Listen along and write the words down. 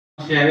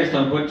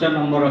सर्वोच्च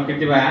नंबर रखि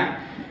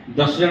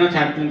 10 जन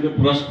छात्री को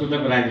पुरस्कृत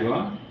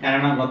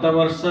कारण गत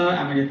वर्ष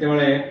आम जिते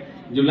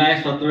जुलाई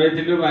 17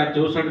 थी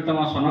 64तम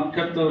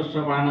सनक्षत्र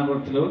उत्सव पालन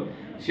करूँ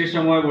से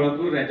समय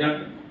बेलू रिजल्ट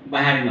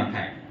बाहरी न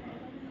था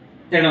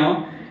तेणु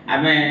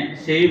आम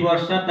से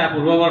वर्ष ता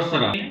पूर्व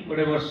वर्षर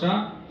गोटे वर्ष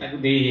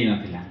दे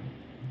नाला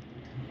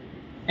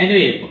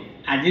एनिवे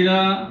आज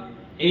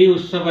यही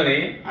उत्सव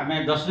आम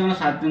 10 जन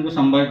छात्री को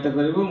संबोधित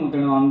करूँ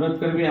तेणु अनुरोध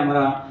करी आम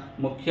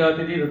मुख्य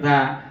अतिथि तथा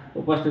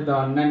उपस्थित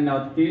अन्य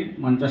अतिथि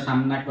मंच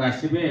सामना को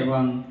आसबे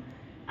एवं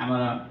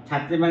आमर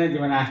छात्री मैंने जो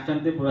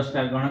आसते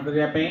पुरस्कार ग्रहण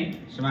करने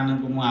से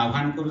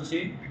आह्वान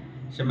करुच्ची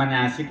से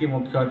आसिक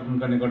मुख्य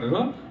अतिथि निकट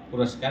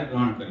पुरस्कार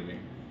ग्रहण करेंगे।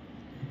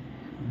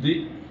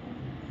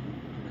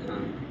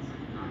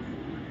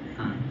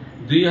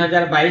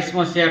 2022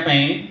 मसीहा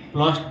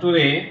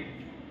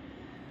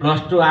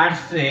प्लस टू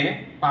आर्ट्स रे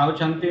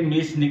पाउछंती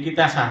मिस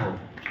निकिता साहू।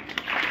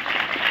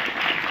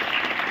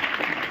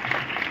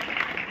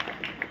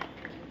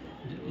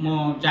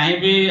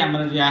 चाहिए आम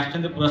जो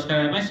आसते पुरस्कार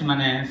से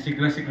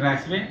शीघ्र शीघ्र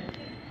आसवे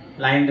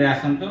लाइन रे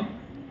आसतु।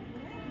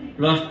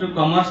 प्लस टू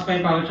कॉमर्स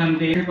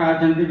पाउछंती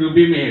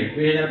रूबी मेहर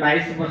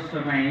 2022 वर्ष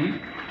में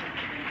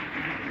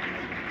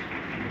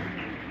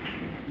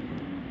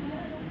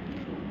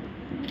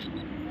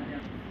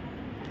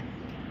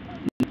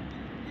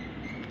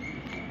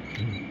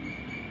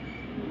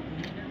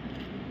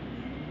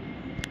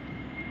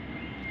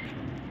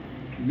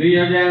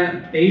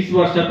 2023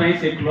 वर्ष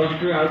से प्लस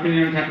टू आउ 3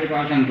 जन छात्री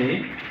पाते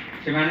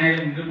से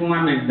निरुपमा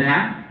मेधा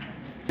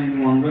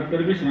अनुरोध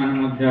करी से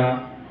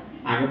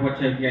आग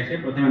पक्ष आसे।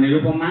 प्रथम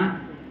निरुपमा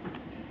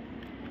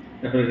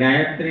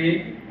गायत्री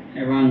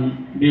एवं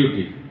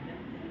ब्यूटी।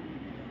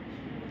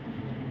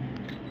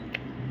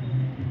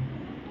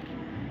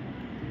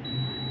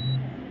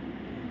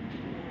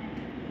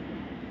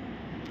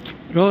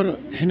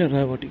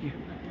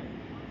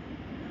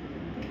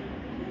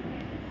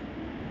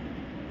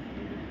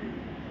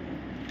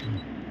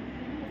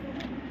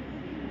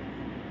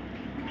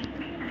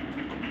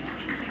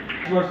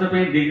 वर्ष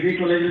डिग्री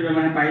कॉलेज जो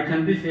मैंने पाई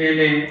से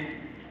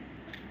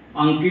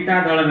अंकिता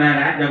दल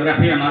बेहरा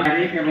जोग्राफी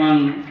अनर्स एवं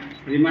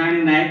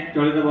रिमानी नायक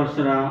चलित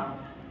वर्षर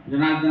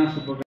जनार्दन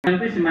सुपर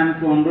से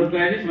अनुरोध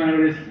कर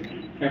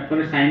पेपर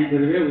साइन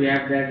करेंगे। We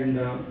have that in the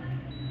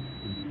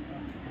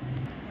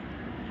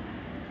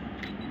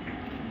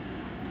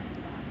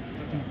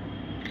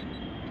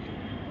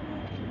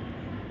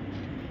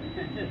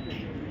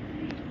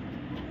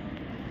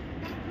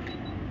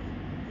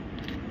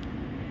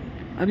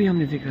अभी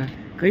हमने देखा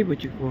कई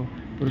बच्चों को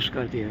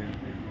पुरस्कार दिया है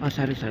और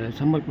सारे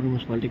संबलपुर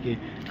म्यूनसिपालिटी के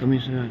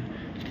कमिश्नर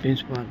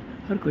प्रिंसिपल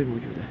हर कोई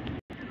मौजूद है।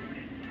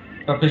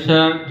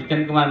 प्रोफेसर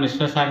जितेंद्र कुमार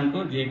मिश्र सार को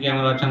जी कि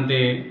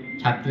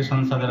छात्री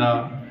संसद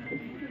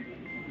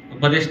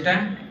उपदेष्टा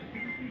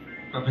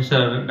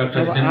प्रोफेसर डॉक्टर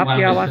जितेंद्र कुमार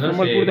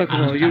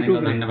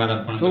मिश्र धन्यवाद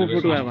अर्पण।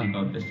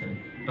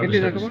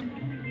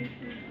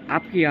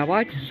 आपकी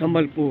आवाज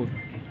Sambalpur.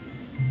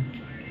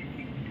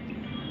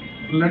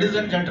 Ladies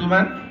and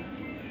gentlemen,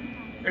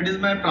 it is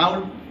my proud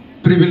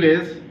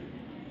privilege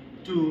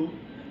to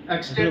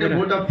extend a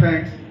vote of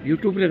thanks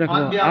YouTube पे रखो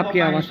आपकी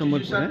आवाज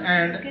संबलपुर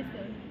and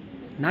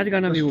नाच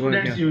गाना भी होगा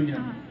क्या?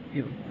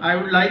 I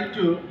would like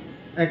to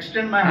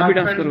extend my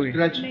heartfelt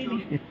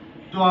gratitude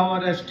to our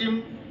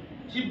esteemed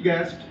chief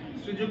guest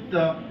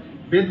Srijukta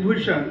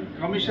Vedbhushan,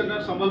 Commissioner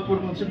Sambalpur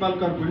Municipal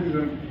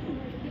Corporation,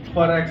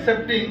 for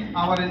accepting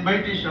our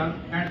invitation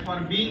and for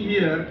being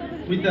here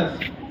with us.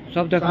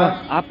 सब देखो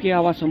आपकी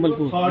आवाज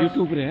संबलपुर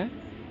YouTube पे है।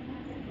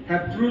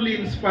 Have truly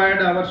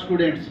inspired our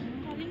students.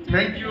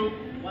 Thank you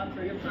once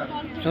again, sir.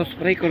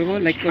 Subscribe करो,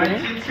 like करो। My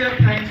sincere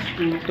thanks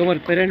to तुम्हारे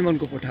parent मन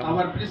को पठाओ।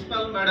 our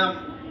principal madam,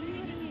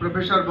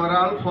 Professor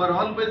Baral, for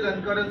always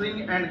encouraging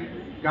and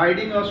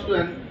guiding us to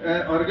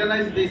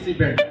organize this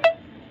event.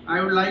 I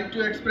would like to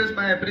express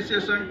my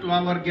appreciation to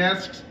our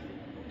guests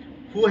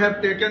who have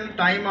taken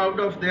time out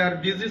of their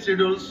busy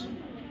schedules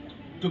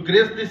to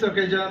grace this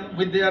occasion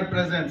with their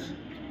presence.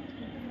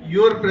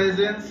 Your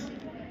presence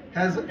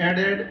has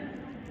added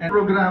a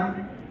program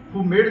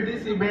who made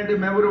this event a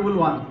memorable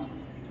one.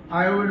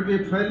 I would be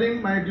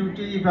failing my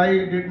duty if I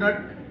did not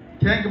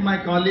thank my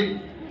colleagues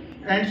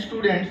and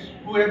students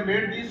who have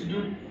made this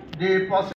day possible.